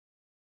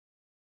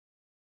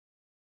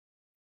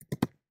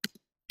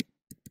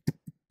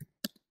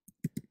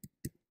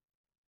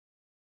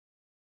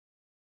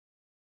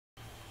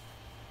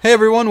Hey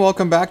everyone,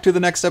 welcome back to the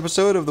next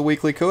episode of the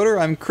Weekly Coder.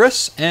 I'm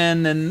Chris,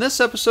 and in this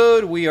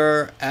episode we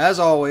are, as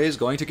always,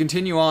 going to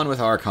continue on with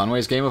our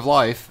Conway's Game of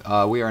Life.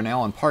 We are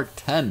now on part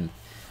 10.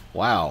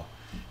 Wow.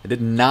 I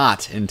did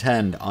not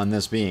intend on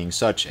this being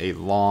such a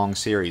long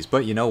series,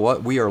 but you know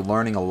what? We are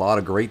learning a lot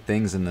of great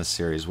things in this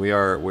series. We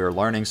are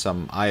learning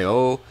some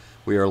I/O.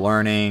 We are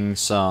learning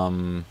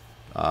some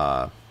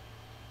I/O.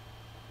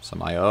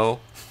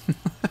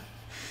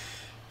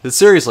 But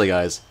seriously,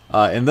 guys,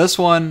 in this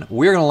one,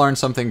 we're going to learn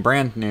something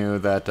brand new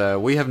that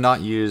we have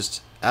not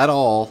used at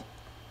all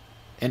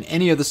in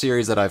any of the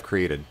series that I've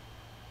created.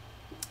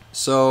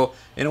 So,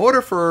 in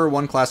order for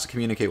one class to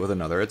communicate with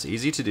another, it's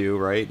easy to do,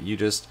 right? You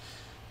just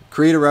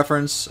create a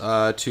reference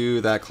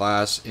to that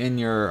class in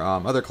your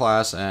other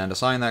class and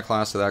assign that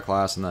class to that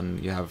class, and then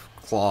you have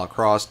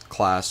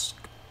cross-class,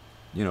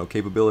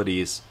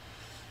 capabilities.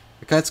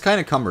 It's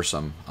kind of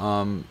cumbersome.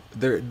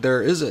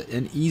 There is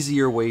an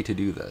easier way to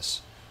do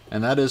this,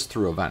 and that is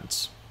through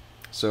events.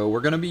 So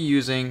we're going to be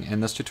using,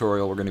 in this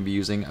tutorial, we're going to be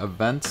using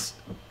Unity's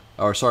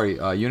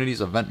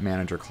Event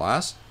Manager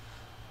class.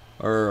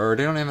 Or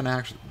they don't even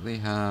actually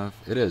have,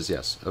 it is,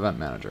 yes, Event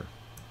Manager.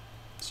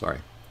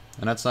 Sorry.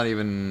 And that's not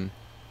even,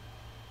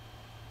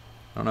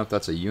 I don't know if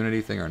that's a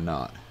Unity thing or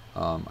not.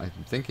 I'm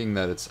thinking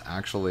that it's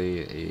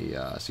actually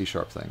a C#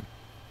 thing.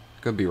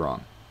 Could be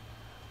wrong.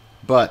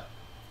 But,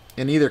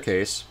 in either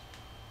case,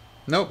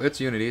 nope, it's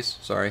Unity's.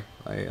 Sorry.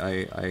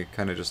 I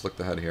kind of just looked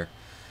ahead here.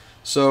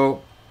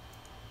 So,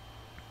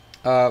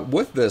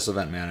 with this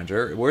Event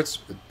Manager, it's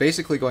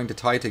basically going to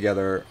tie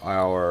together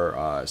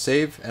our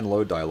save and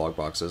load dialog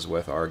boxes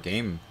with our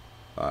game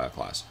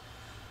class.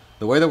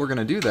 The way that we're going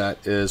to do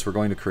that is we're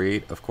going to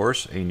create, of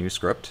course, a new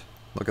script.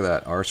 Look at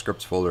that. Our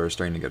scripts folder is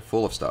starting to get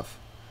full of stuff.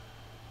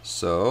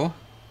 So,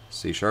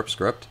 C#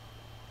 script.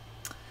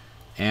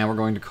 And we're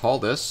going to call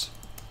this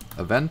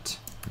Event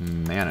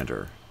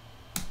Manager.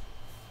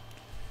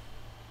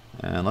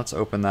 And let's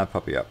open that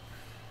puppy up.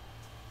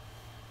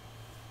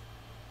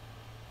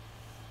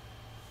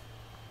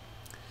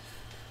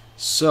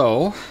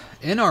 So,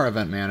 in our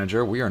Event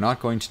Manager, we are not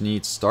going to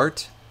need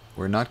start.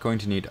 We're not going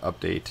to need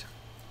update.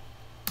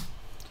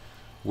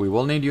 We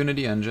will need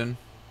Unity Engine.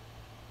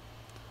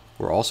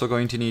 We're also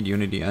going to need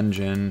Unity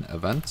Engine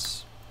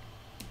events.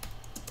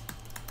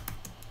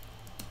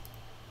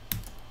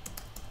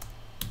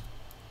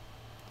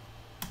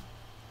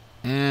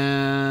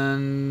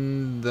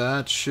 And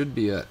that should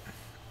be it.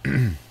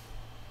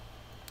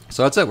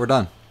 So that's it, we're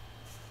done.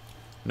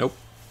 Nope.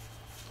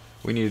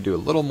 We need to do a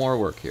little more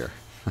work here.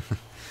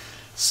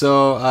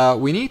 So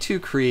we need to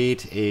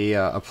create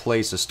a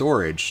place, a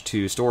storage,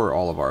 to store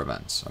all of our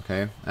events,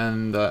 okay?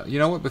 And you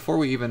know what, before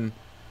we even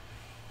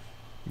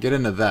get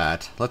into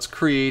that, let's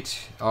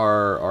create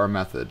our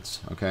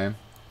methods, okay?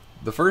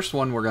 The first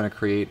one we're going to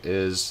create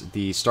is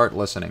the start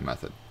listening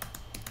method.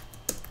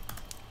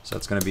 So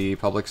that's going to be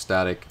public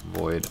static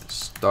void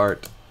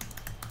start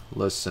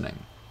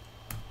listening.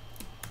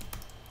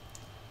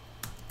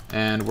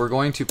 And we're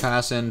going to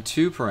pass in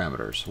two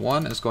parameters.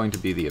 One is going to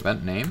be the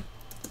event name,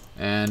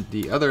 and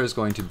the other is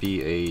going to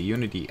be a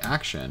Unity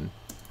action,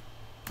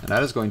 and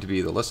that is going to be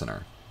the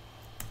listener.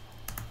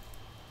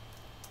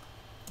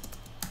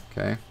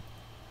 Okay.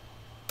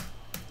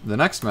 The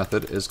next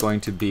method is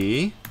going to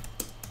be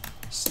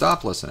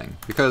stop listening,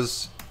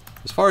 because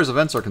as far as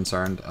events are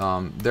concerned,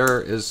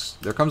 there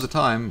comes a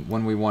time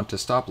when we want to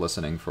stop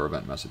listening for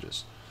event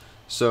messages.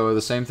 So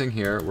the same thing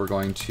here, we're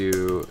going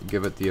to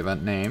give it the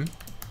event name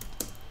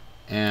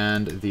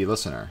and the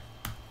listener.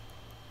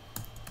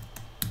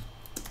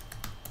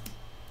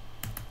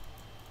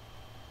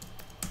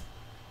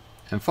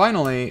 And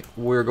finally,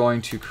 we're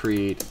going to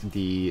create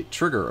the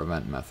trigger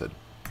event method.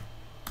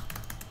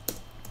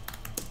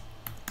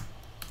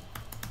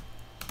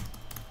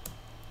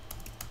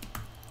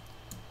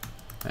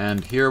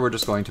 And here we're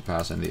just going to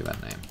pass in the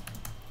event name.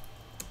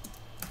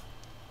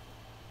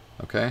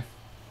 Okay?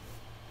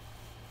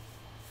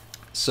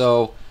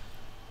 So,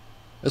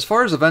 as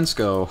far as events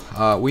go,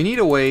 we need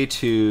a way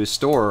to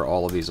store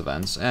all of these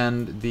events,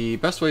 and the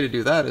best way to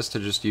do that is to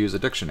just use a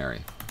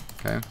dictionary.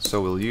 Okay?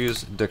 So we'll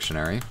use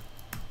dictionary.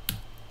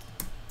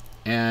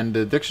 And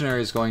the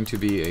dictionary is going to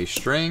be a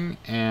string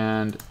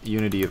and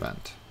Unity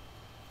event.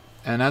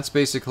 And that's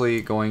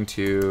basically going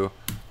to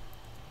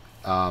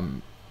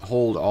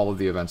hold all of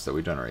the events that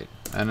we generate.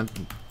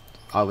 And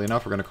oddly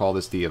enough, we're going to call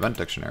this the event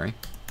dictionary.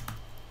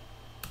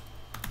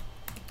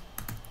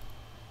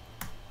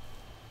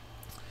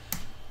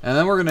 And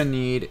then we're going to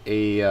need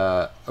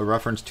a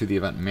reference to the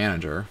event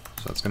manager.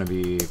 So that's going to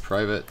be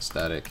private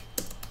static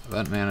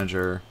event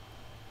manager,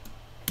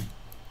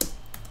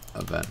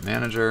 event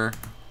manager.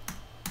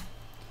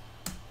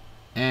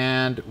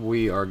 And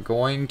we are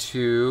going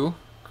to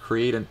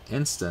create an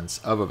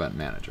instance of event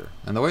manager.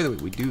 And the way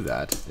that we do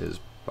that is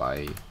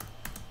by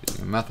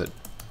using a method.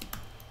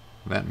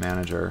 Event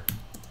manager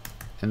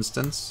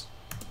instance.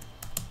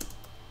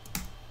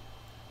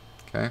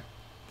 Okay.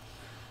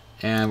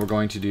 And we're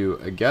going to do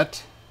a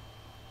get.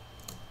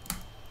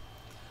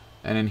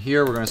 And in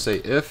here we're going to say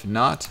if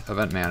not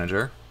event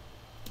manager,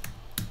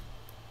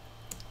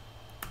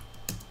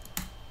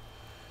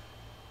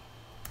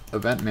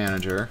 event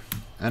manager,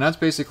 and that's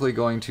basically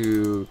going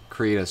to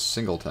create a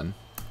singleton.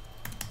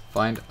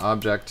 Find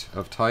object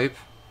of type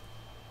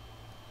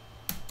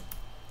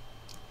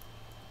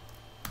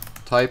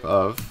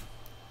of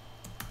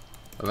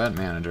event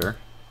manager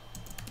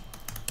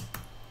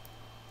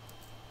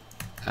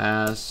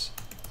as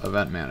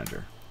event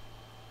manager.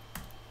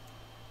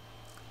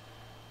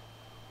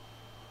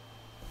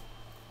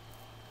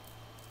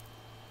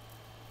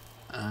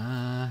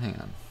 Hang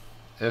on.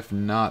 If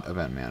not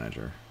event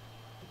manager.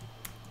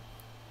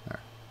 There.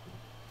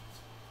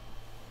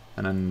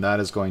 And then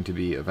that is going to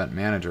be event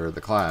manager of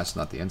the class,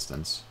 not the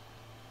instance.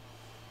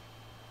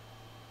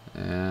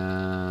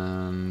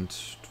 And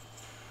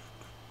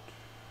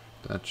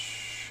that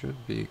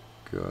should be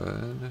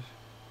good.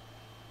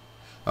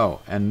 Oh,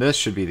 and this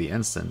should be the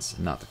instance,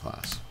 not the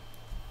class.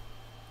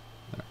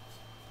 There.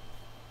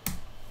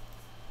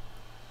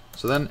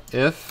 So then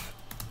if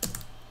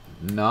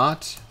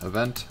not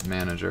event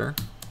manager,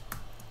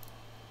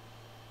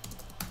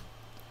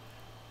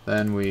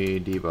 then we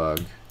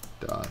debug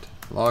dot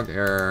log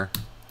error,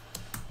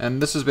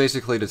 and this is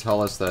basically to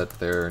tell us that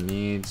there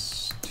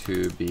needs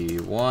to be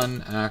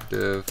one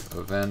active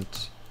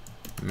event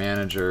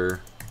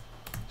manager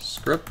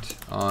script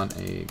on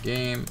a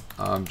game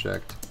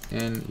object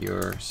in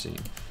your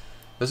scene.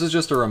 This is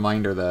just a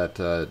reminder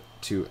that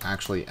to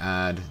actually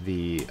add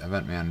the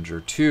event manager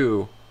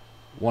to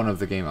one of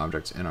the game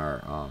objects in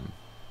our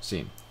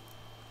scene.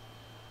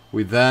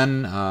 We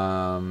then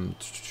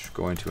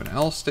go into an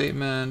else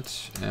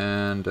statement,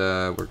 and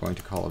we're going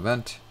to call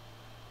event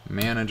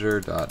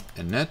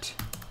manager.init,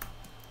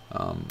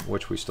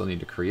 which we still need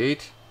to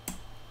create.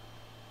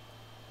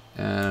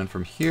 And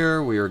from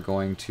here, we are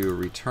going to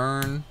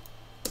return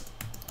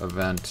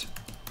event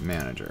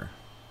manager.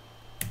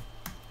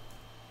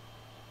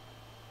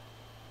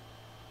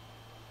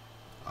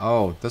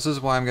 Oh, this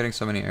is why I'm getting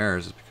so many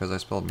errors, is because I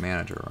spelled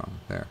manager wrong.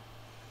 There.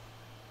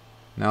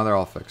 Now they're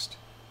all fixed.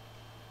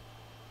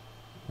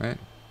 Right?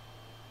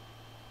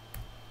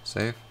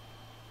 Save.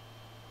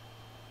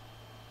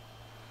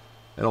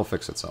 It'll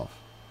fix itself.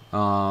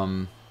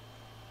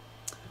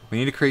 We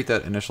need to create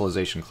that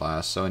initialization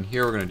class. So in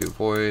here we're going to do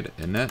void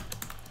init.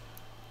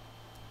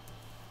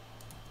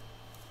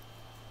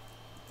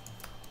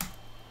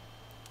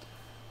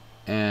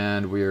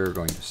 And we're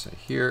going to say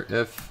here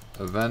if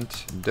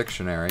event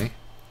dictionary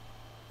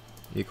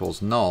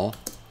equals null,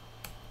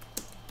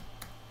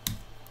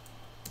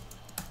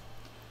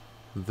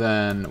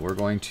 then we're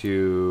going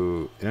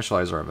to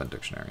initialize our event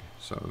dictionary.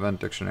 So event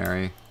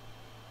dictionary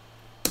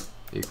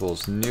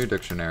equals new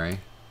dictionary,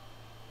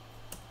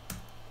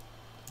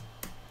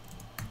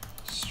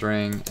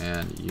 string,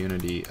 and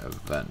unity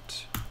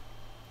event.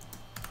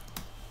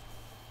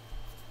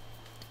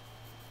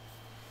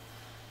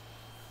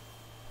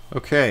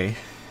 Okay,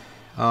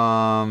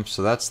 so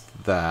that's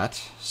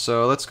that.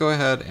 So let's go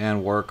ahead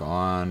and work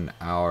on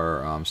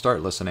our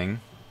start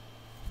listening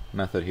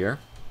method here.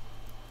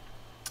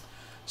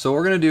 So what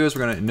we're going to do is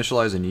we're going to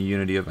initialize a new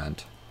Unity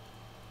event.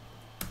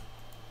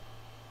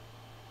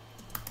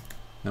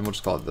 And we'll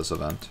just call it this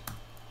event.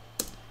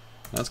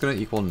 And that's going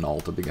to equal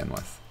null to begin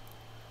with.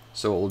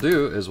 So what we'll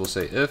do is we'll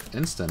say if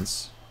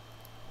instance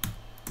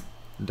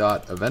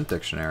dot event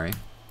dictionary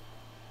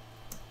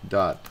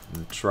dot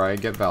try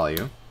get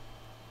value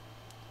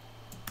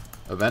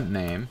event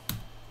name,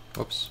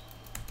 whoops,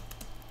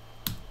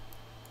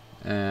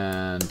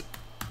 and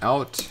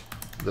out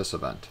this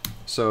event.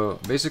 So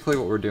basically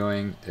what we're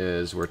doing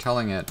is we're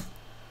telling it,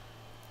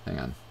 hang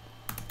on,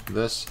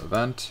 this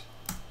event,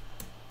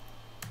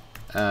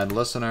 add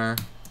listener,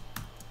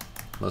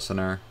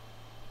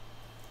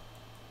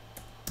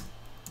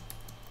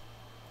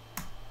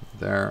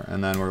 there,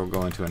 and then we'll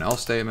go into an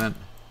else statement,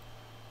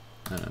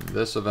 and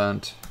this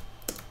event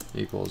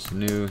equals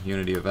new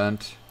Unity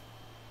event,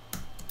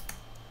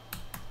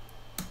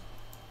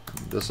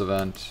 this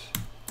event,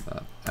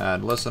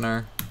 add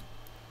listener,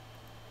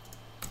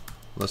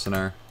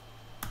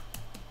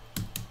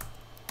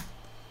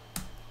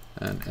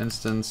 and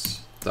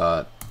instance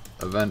dot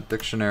event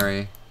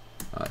dictionary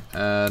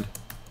add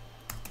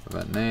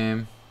event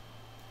name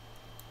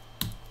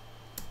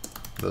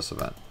this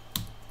event.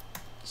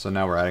 So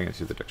now we're adding it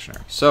to the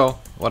dictionary. So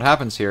what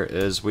happens here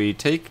is we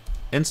take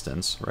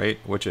instance, right,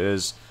 which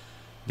is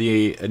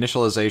the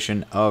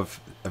initialization of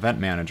event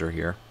manager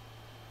here,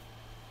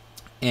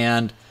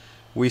 and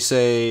we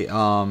say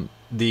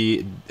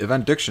the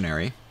event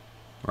dictionary,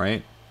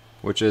 right,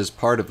 which is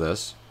part of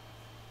this.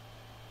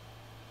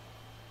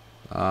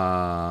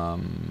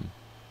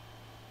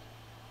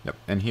 Yep,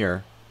 in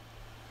here.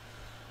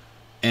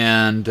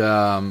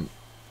 And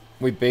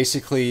we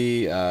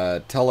basically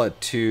tell it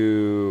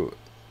to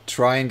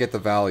try and get the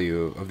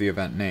value of the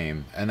event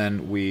name, and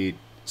then we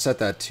set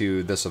that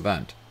to this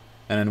event.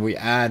 And then we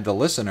add the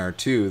listener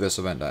to this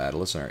event to add a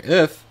listener.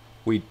 If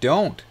we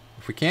can't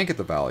get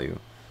the value,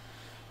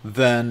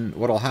 then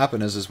what will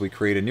happen is we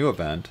create a new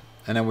event,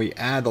 and then we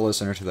add the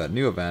listener to that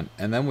new event,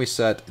 and then we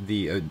set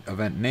the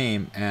event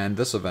name and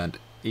this event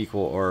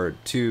equal or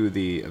to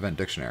the event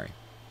dictionary.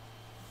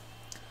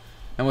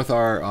 And with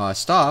our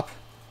stop,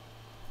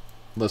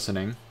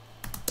 listening.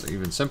 So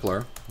even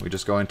simpler, we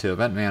just go into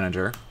Event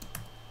Manager.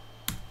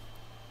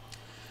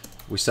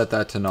 We set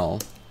that to null.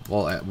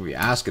 Well, we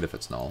ask it if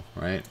it's null,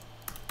 right?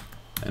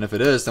 And if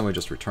it is, then we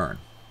just return.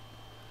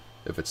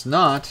 If it's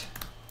not,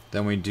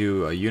 then we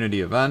do a Unity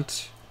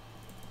event.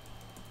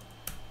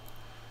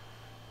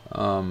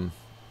 And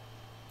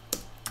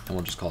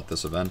we'll just call it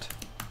this event.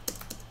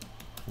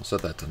 We'll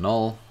set that to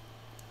null.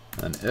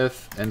 And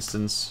if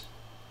instance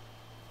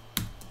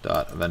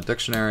dot event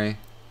dictionary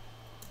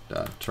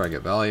dot try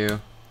get value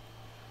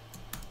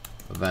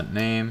event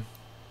name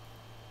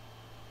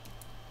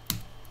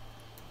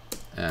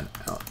and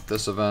out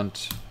this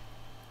event.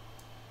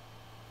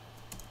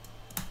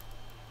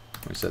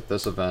 We set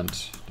this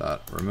event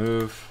dot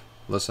remove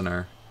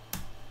listener.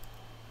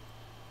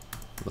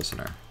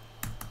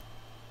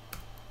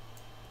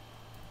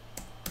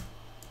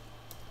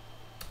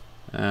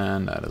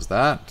 And that is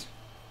that.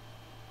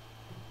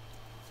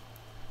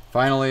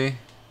 Finally,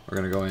 we're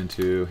going to go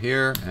into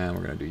here and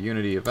we're going to do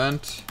Unity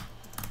event.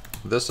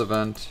 This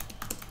event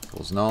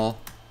equals null.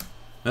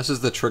 This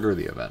is the trigger of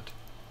the event.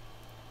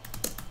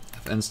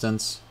 If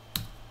instance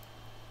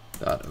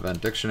dot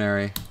event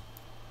dictionary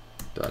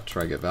dot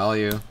try get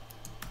value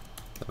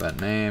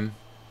event name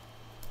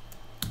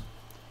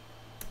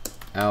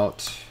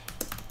out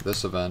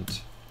this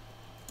event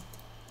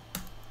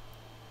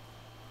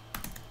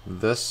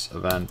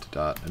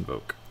dot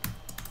invoke.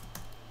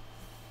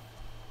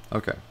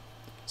 Okay,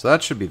 so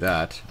that should be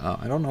that.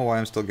 I don't know why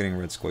I'm still getting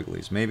red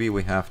squigglies. Maybe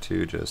we have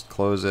to just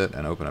close it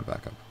and open it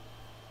back up.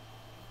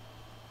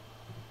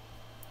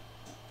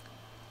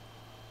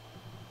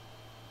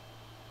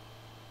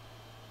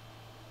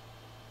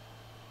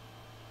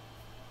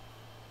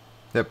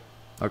 Yep.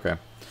 Okay.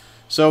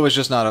 So it was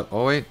just not a.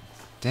 Oh wait,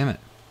 damn it.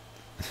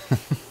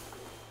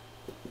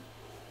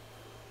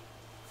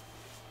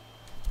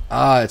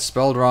 It's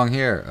spelled wrong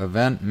here.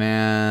 Event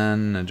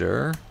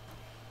manager.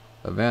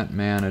 Event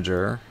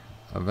manager.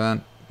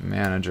 Event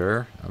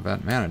manager.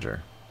 Event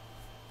manager.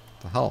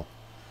 What the hell?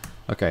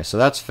 Okay, so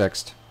that's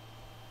fixed.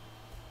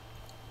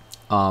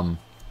 Yeah.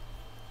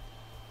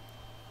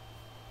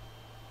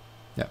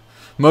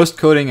 Most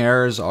coding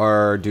errors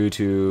are due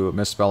to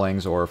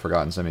misspellings or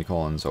forgotten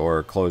semicolons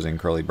or closing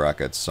curly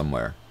brackets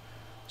somewhere.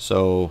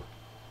 So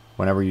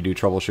whenever you do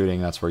troubleshooting,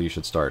 that's where you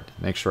should start.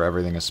 Make sure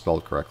everything is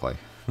spelled correctly.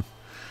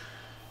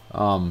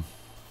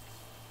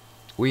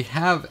 We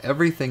have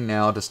everything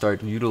now to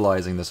start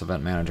utilizing this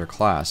Event Manager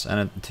class,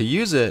 and to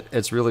use it,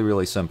 it's really,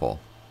 really simple.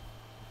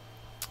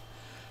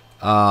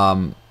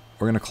 We're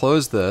going to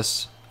close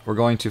this. We're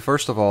going to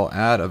first of all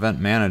add Event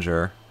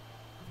Manager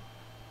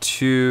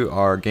to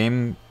our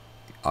game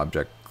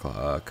object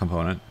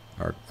component,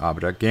 our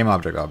object, game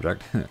object,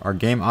 our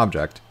game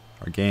object,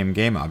 our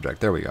game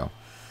object. There we go.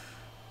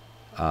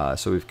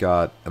 So we've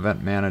got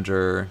Event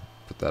Manager.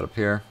 Put that up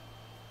here.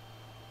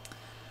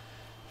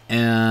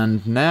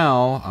 And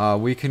now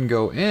we can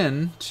go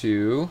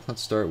into,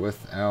 let's start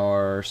with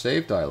our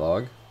save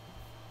dialog.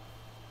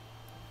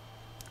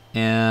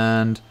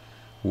 And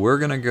we're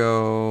going to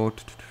go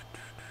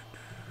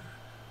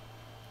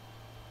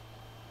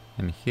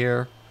in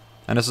here.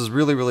 And this is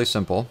really, really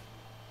simple.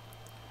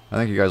 I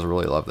think you guys will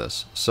really love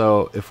this.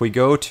 So if we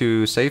go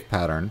to save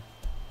pattern,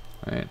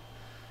 right,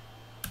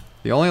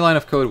 the only line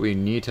of code we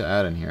need to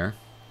add in here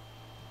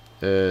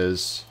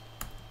is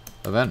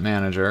Event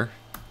Manager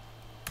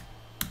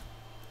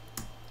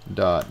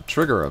dot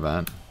trigger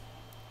event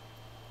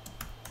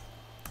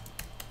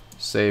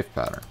save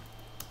pattern.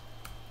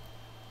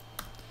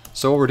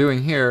 So what we're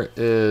doing here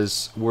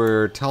is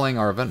we're telling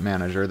our event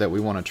manager that we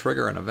want to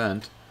trigger an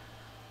event,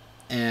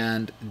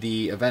 and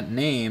the event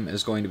name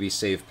is going to be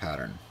save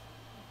pattern.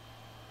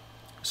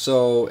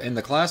 So in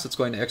the class that's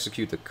going to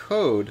execute the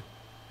code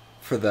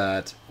for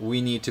that,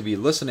 we need to be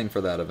listening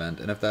for that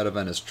event, and if that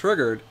event is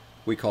triggered,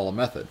 we call a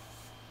method.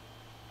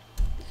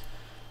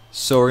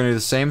 So we're going to do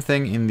the same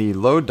thing in the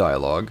load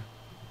dialog.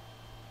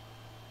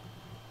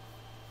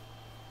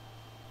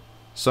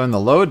 So in the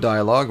load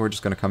dialog, we're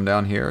just going to come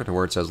down here to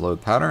where it says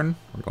load pattern.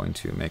 We're going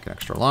to make an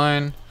extra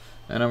line,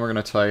 and then we're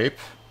going to type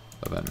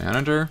event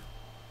manager,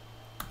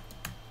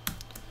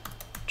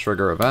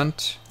 trigger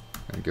event,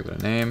 I'm going to give it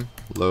a name,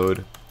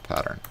 load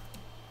pattern.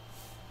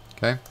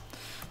 Okay.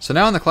 So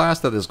now in the class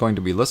that is going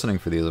to be listening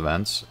for these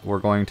events, we're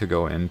going to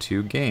go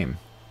into game,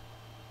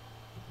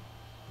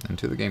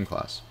 into the game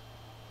class.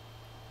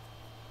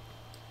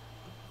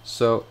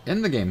 So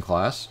in the game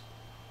class,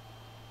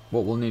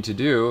 what we'll need to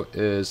do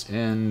is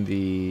in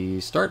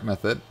the start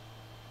method,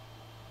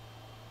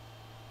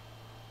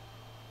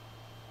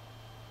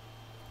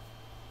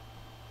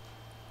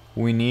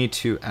 we need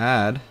to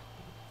add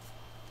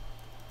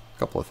a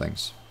couple of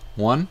things.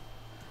 One,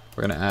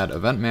 we're going to add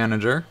event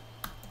manager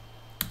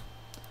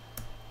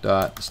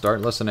dot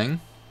start listening,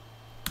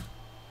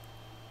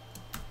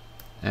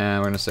 and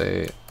we're going to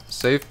say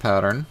save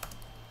pattern,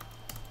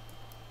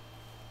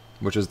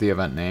 which is the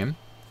event name.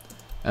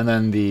 And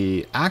then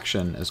the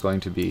action is going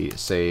to be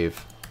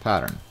save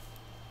pattern.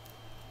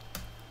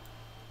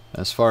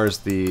 As far as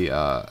the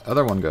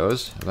other one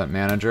goes, event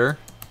manager,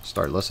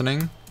 start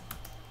listening,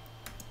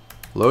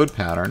 load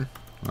pattern.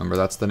 Remember,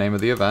 that's the name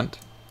of the event.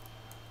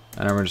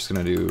 And then we're just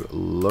going to do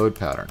load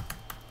pattern.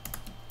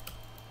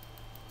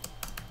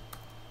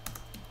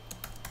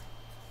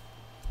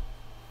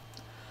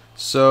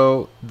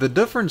 So the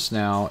difference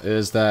now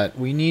is that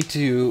we need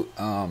to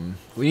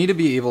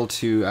be able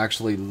to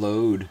actually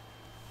load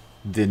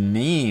the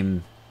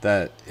name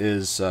that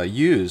is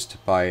used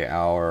by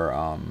our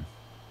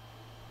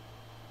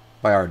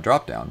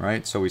dropdown,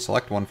 right? So we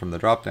select one from the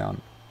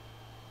dropdown.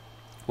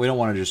 We don't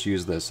want to just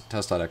use this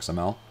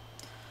test.xml.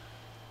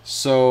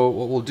 So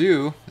what we'll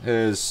do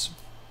is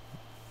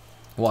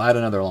we'll add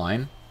another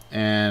line,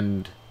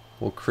 and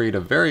we'll create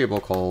a variable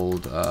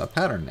called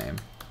pattern name.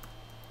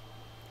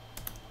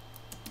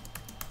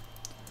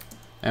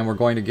 And we're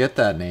going to get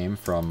that name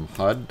from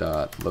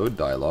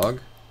HUD.loadDialog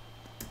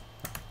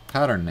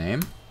pattern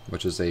name,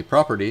 which is a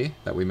property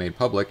that we made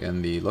public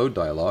in the load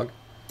dialog.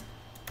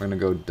 We're going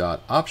to go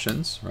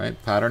 .options,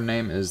 right? Pattern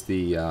name is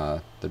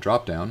the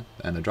dropdown,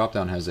 and the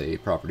dropdown has a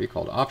property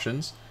called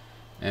options,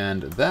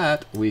 and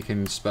that we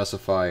can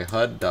specify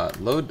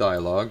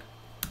HUD.loadDialog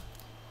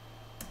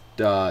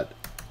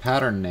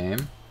pattern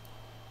name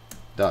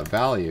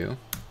value,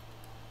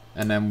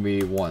 and then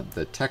we want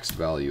the text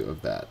value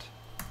of that.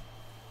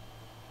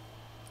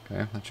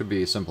 Okay, that should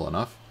be simple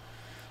enough.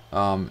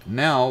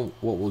 Now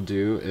what we'll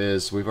do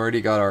is we've already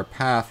got our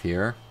path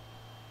here,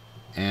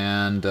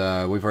 and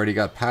we've already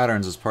got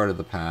patterns as part of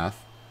the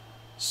path.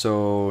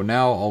 So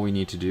now all we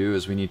need to do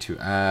is we need to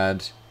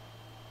add,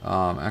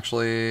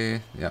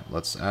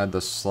 let's add the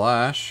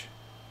slash.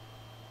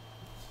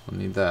 We'll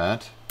need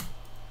that.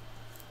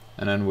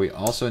 And then we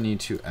also need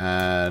to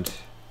add,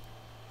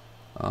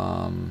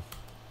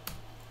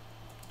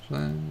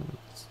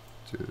 let's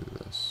do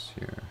this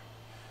here.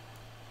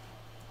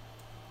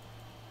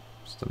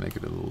 To make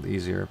it a little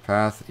easier,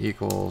 path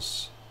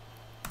equals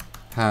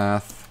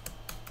path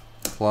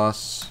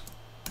plus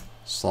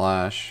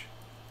slash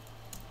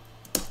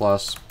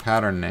plus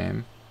pattern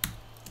name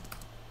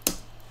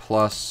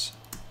plus,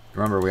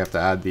 remember we have to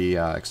add the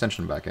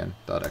extension back in,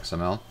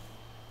 .xml.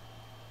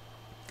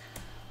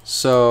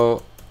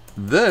 So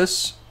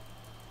this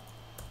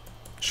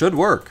should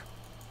work.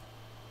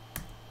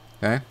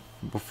 Okay,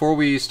 before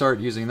we start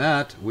using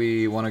that,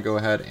 we want to go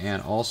ahead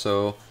and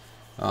also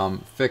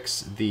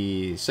fix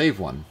the save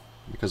one,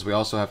 because we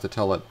also have to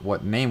tell it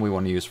what name we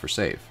want to use for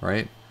save,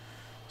 right?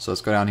 So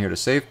let's go down here to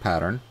save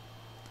pattern,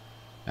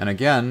 and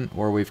again,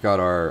 where we've got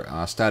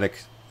our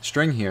static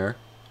string here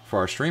for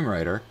our stream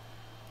writer,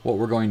 what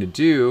we're going to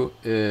do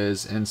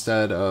is,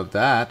 instead of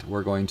that,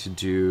 we're going to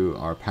do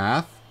our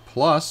path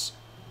plus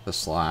the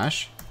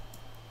slash,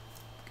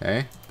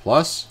 okay,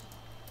 plus,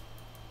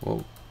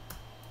 whoa,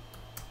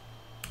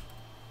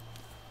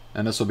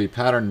 and this will be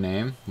pattern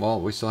name.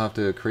 Well, we still have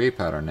to create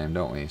pattern name,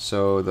 don't we?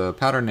 So the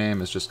pattern name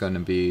is just going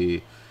to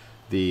be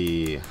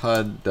the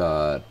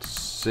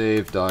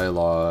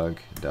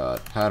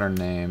HUD.saveDialog.pattern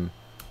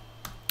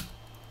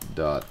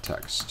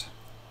name.text.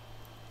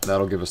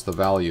 That'll give us the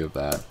value of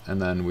that,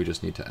 and then we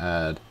just need to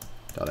add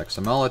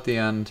 .xml at the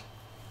end,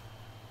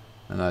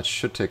 and that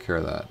should take care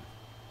of that.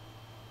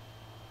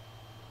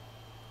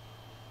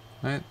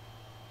 Right?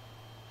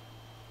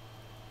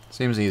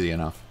 Seems easy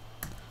enough.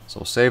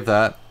 So we'll save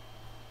that.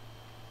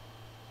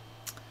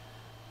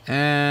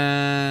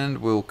 And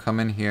we'll come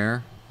in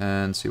here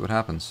and see what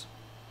happens.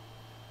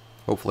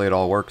 Hopefully it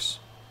all works.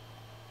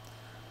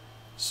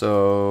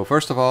 So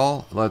first of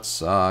all,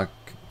 let's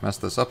mess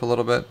this up a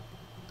little bit.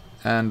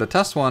 And the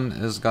test one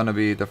is going to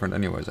be different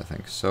anyways, I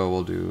think. So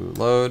we'll do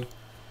load.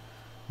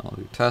 I'll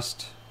do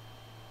test.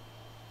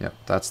 Yep,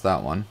 that's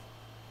that one.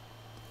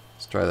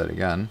 Let's try that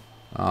again.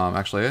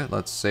 Actually,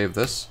 let's save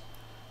this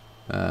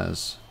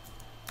as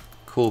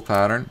cool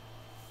pattern.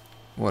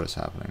 What is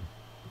happening?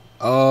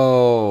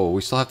 Oh,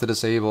 we still have to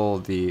disable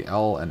the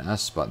L and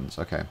S buttons.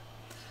 Okay.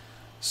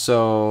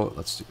 So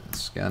let's do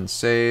this again.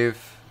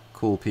 Save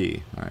cool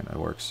P. Alright, that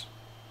works.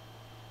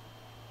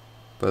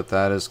 But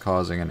that is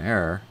causing an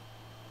error.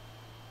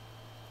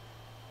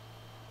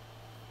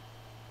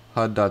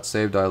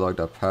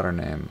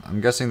 HUD.saveDialog.patternName.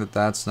 I'm guessing that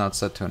that's not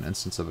set to an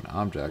instance of an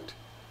object.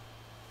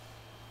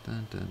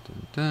 Dun, dun,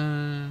 dun,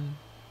 dun.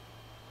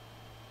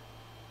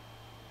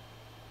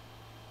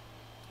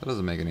 That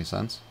doesn't make any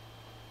sense.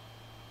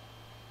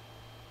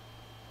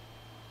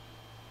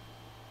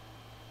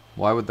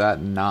 Why would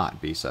that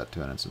not be set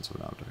to an instance of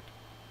an object?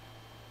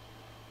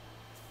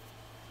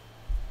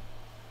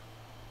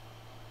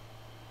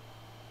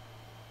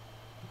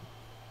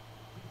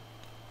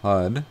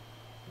 HUD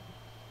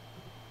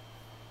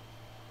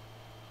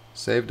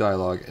save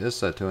dialog is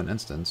set to an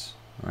instance,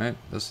 right?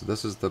 This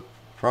is the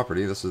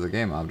property, this is the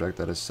game object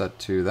that is set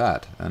to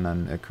that, and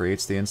then it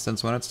creates the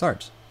instance when it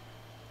starts.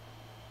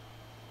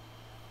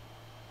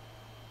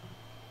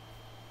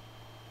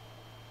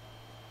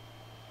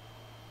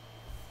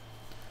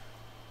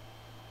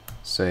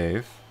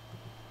 Save,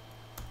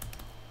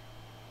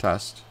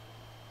 test.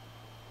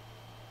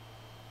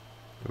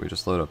 Did we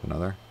just load up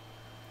another?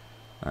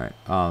 Alright,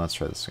 let's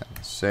try this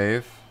again.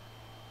 Save.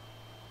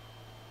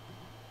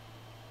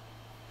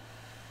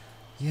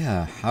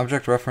 Yeah,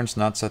 object reference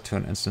not set to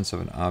an instance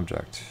of an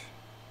object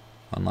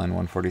on line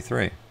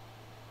 143.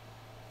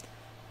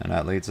 And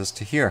that leads us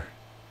to here.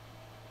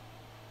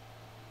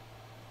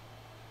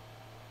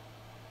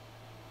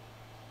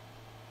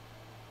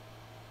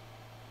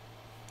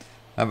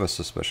 I have a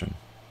suspicion.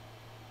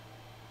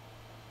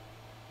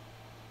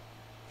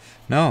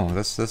 No,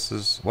 this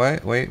is wait.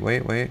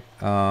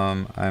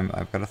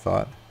 I've got a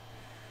thought.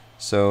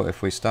 So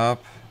if we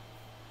stop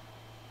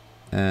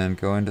and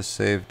go into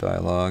save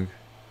dialog,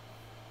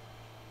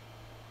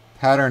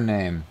 pattern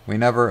name. We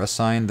never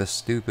assigned the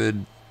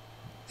stupid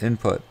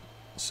input,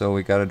 so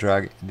we got to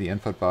drag the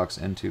input box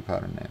into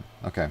pattern name.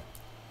 Okay.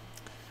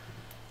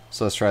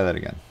 So let's try that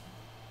again.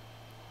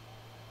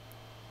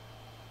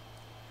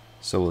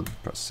 So we'll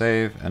press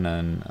save and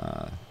then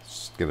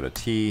just give it a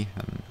T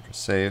and press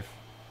save.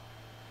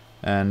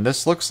 And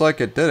this looks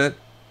like it did it.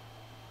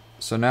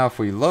 So now if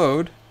we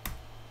load,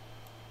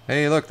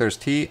 hey look, there's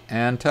T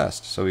and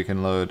test. So we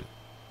can load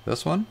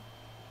this one,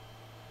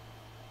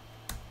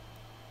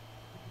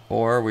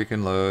 or we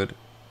can load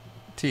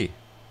T.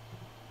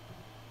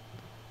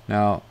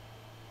 Now,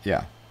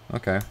 yeah,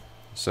 okay.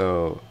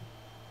 So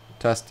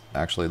test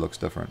actually looks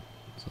different.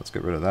 So let's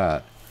get rid of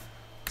that.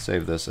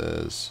 Save this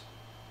as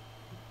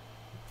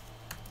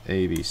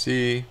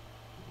ABC.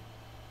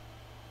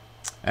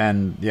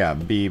 And yeah,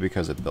 B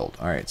because it built.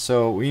 Alright,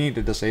 so we need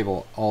to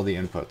disable all the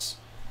inputs.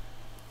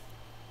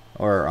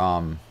 Or,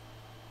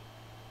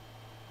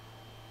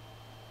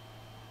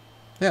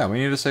 yeah, we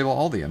need to disable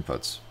all the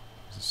inputs.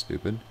 This is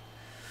stupid.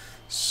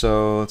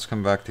 So let's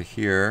come back to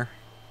here.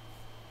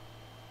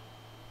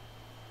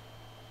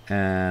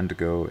 And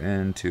go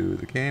into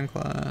the game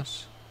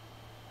class.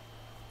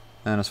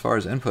 And as far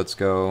as inputs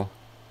go,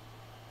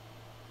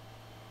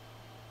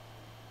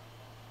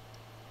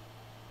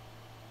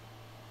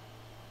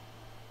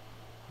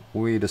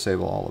 we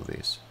disable all of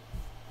these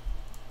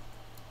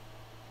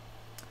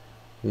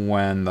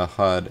when the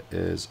HUD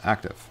is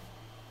active.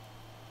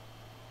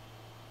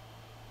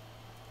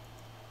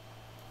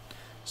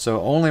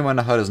 So only when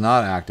the HUD is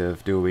not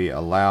active do we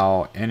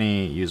allow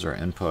any user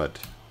input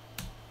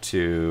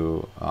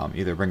to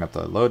either bring up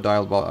the load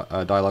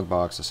dialog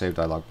box, the save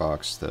dialog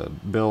box, the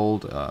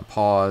build,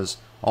 pause.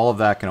 All of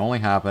that can only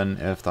happen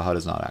if the HUD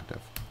is not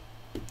active.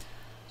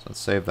 So let's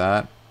save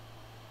that.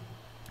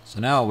 So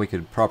now we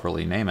could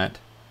properly name it.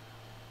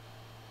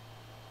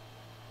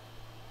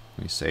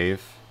 We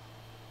save.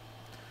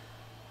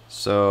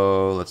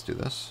 So let's do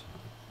this.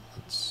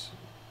 Let's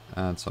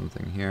add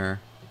something here.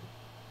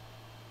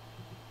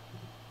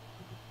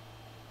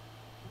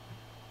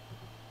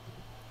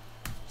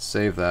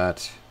 Save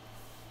that.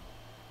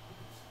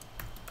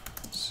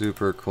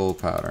 Super cool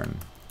pattern.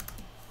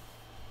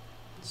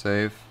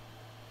 Save.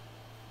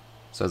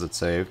 Says it's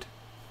saved.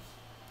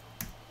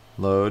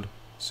 Load.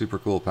 Super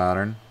cool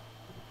pattern.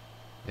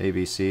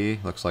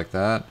 ABC looks like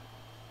that.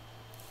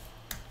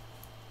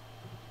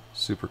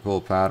 Super cool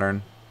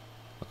pattern.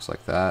 Looks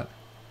like that.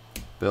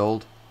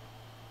 Build.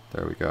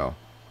 There we go.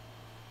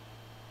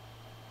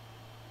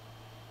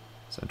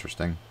 It's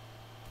interesting.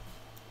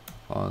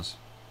 Pause.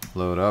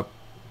 Load up.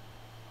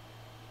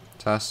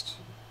 Test.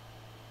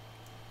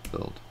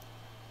 Build.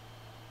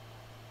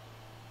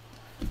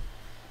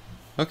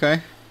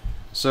 Okay.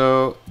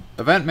 So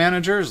Event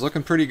Manager is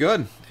looking pretty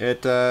good.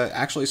 It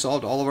actually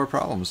solved all of our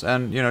problems.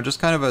 And, you know, just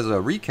kind of as a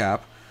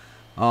recap,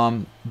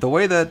 the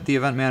way that the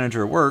Event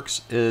Manager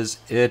works is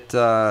it,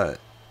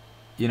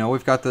 you know,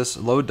 we've got this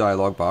load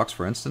dialog box,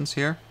 for instance,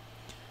 here.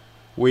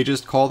 We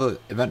just call the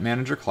Event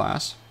Manager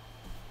class,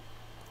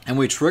 and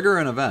we trigger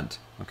an event,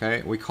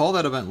 okay? We call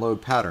that event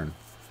load pattern.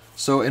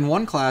 So in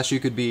one class,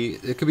 it could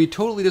be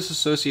totally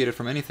disassociated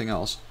from anything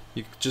else.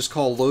 You could just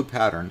call load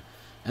pattern,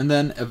 and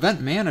then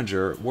Event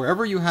Manager,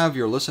 wherever you have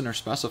your listener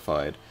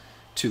specified,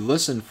 to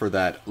listen for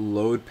that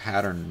load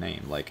pattern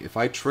name. Like if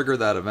I trigger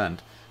that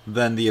event,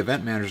 then the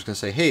Event Manager is going to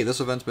say, hey, this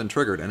event's been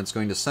triggered, and it's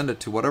going to send it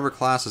to whatever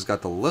class has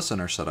got the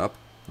listener set up,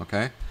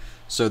 okay?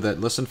 So that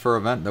listen for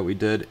event that we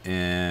did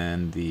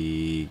in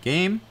the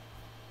game,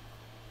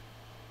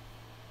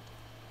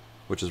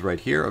 which is right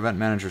here, Event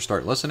Manager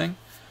start listening.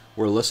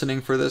 We're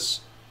listening for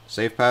this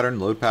save pattern,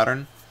 load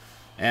pattern,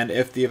 and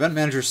if the Event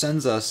Manager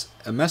sends us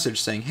a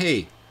message saying,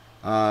 hey,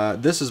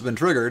 this has been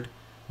triggered,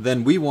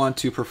 then we want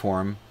to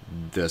perform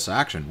this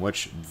action,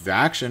 which the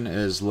action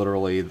is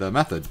literally the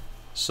method.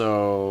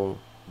 So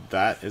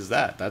that is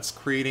that. That's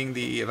creating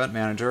the Event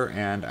Manager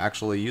and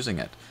actually using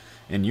it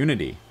in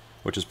Unity,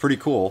 which is pretty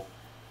cool.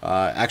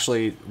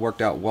 Actually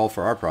worked out well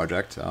for our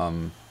project.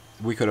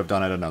 We could have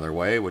done it another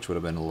way, which would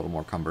have been a little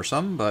more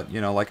cumbersome, but you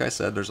know, like I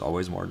said, there's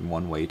always more than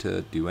one way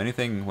to do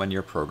anything when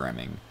you're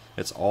programming.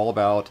 It's all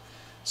about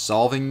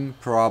solving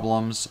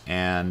problems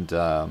and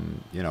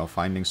you know,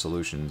 finding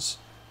solutions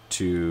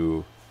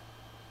to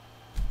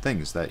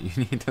things that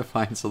you need to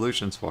find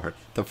solutions for,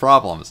 the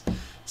problems.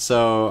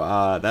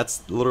 So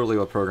that's literally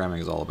what programming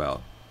is all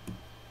about.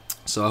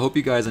 So I hope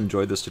you guys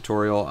enjoyed this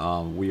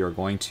tutorial. We are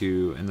going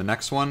to, in the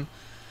next one,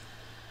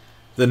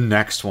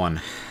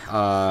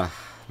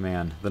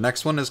 man, the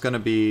next one is going to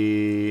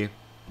be,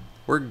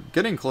 we're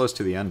getting close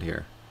to the end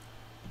here.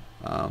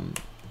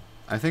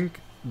 I think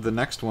the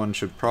next one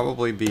should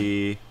probably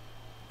be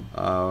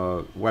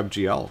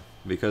WebGL,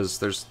 because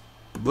there's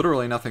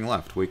literally nothing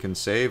left. We can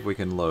save, we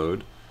can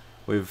load.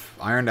 We've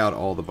ironed out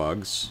all the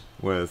bugs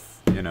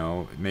with, you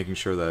know, making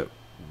sure that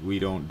we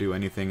don't do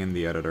anything in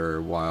the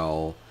editor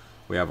while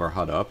we have our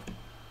HUD up.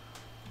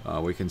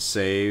 We can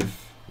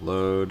save,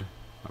 load.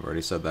 I've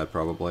already said that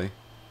probably.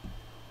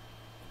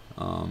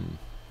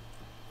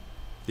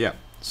 Yeah,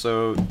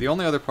 so the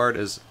only other part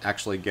is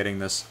actually getting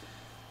this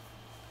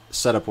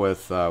set up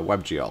with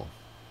WebGL.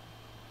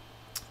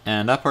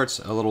 And that part's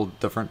a little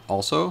different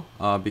also,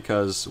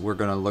 because we're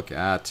going to look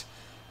at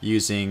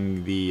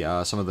using the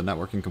some of the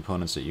networking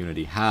components that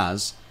Unity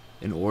has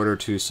in order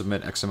to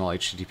submit XML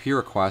HTTP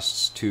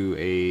requests to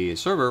a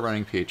server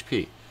running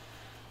PHP.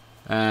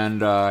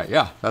 And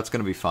yeah, that's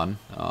going to be fun,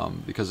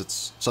 because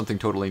it's something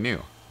totally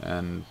new,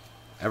 and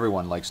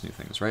everyone likes new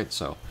things, right?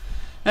 So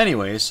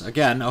anyways,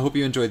 again, I hope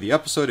you enjoyed the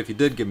episode. If you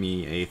did, give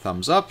me a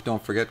thumbs up.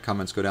 Don't forget,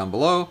 comments go down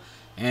below.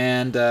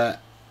 And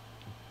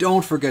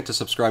don't forget to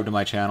subscribe to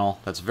my channel.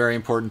 That's very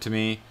important to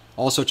me.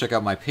 Also, check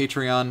out my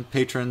Patreon.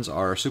 Patrons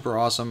are super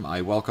awesome.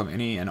 I welcome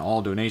any and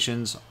all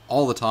donations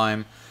all the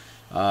time.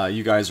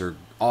 You guys are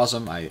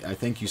awesome. I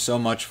thank you so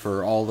much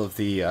for all of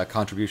the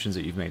contributions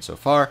that you've made so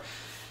far.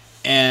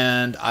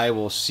 And I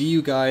will see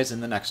you guys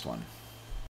in the next one.